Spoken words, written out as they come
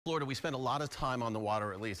Florida, we spend a lot of time on the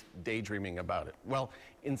water, at least daydreaming about it. Well,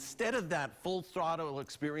 instead of that full throttle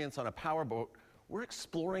experience on a powerboat, we're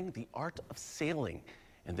exploring the art of sailing.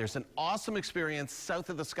 And there's an awesome experience south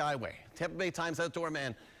of the Skyway. Tampa Bay Times outdoor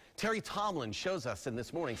man Terry Tomlin shows us in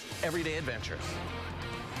this morning's Everyday Adventures.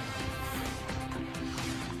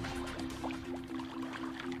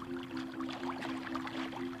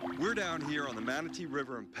 We're down here on the Manatee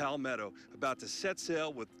River in Palmetto, about to set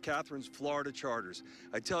sail with Catherine's Florida Charters.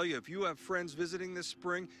 I tell you, if you have friends visiting this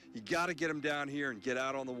spring, you got to get them down here and get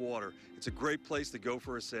out on the water. It's a great place to go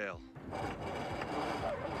for a sail.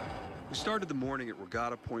 We started the morning at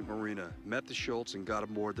Regatta Point Marina, met the Schultz, and got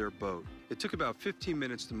aboard their boat. It took about 15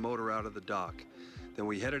 minutes to motor out of the dock. Then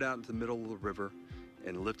we headed out into the middle of the river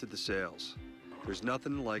and lifted the sails. There's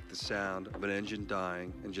nothing like the sound of an engine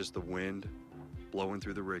dying and just the wind blowing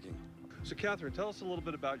through the rigging. So Catherine, tell us a little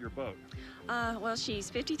bit about your boat. Well, she's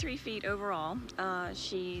 53 feet overall.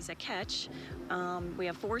 She's a ketch. We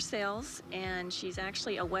have 4 sails, and she's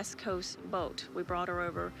actually a West Coast boat. We brought her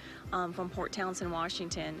over from Port Townsend,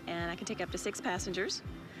 Washington, and I can take up to 6 passengers.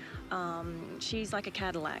 She's like a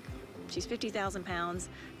Cadillac. She's 50,000 pounds,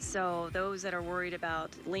 so those that are worried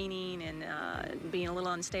about leaning and being a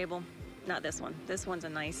little unstable, not this one. This one's a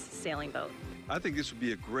nice sailing boat. I think this would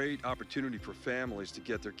be a great opportunity for families to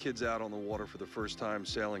get their kids out on the water for the first time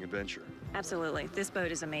sailing adventure. Absolutely. This boat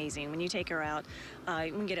is amazing. When you take her out,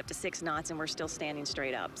 you can get up to 6 knots and we're still standing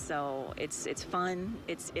straight up. So it's fun.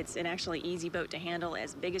 It's an actually easy boat to handle.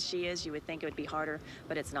 As big as she is, you would think it would be harder,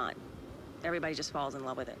 but it's not. Everybody just falls in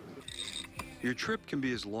love with it. Your trip can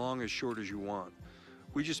be as long as short as you want.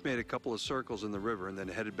 We just made a couple of circles in the river and then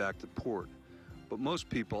headed back to port. But most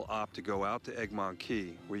people opt to go out to Egmont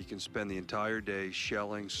Key, where you can spend the entire day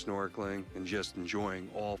shelling, snorkeling, and just enjoying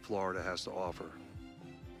all Florida has to offer.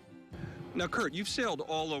 Now, Kurt, you've sailed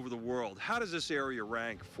all over the world. How does this area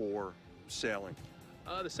rank for sailing?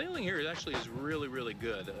 The sailing here actually is really, really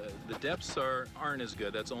good. The depths aren't as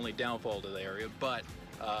good. That's only downfall to the area, but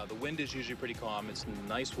the wind is usually pretty calm. It's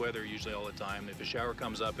nice weather usually all the time. If a shower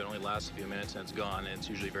comes up, it only lasts a few minutes and it's gone, and it's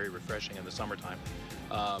usually very refreshing in the summertime.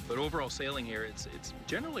 But overall sailing here, it's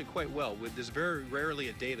generally quite well. There's very rarely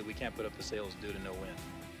a day that we can't put up the sails due to no wind.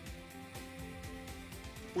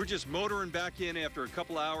 We're just motoring back in after a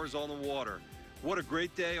couple hours on the water. What a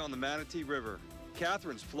great day on the Manatee River.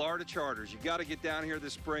 Catherine's Florida Charters. You got to get down here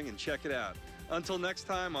this spring and check it out. Until next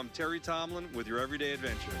time, I'm Terry Tomlin with your Everyday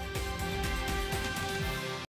Adventure.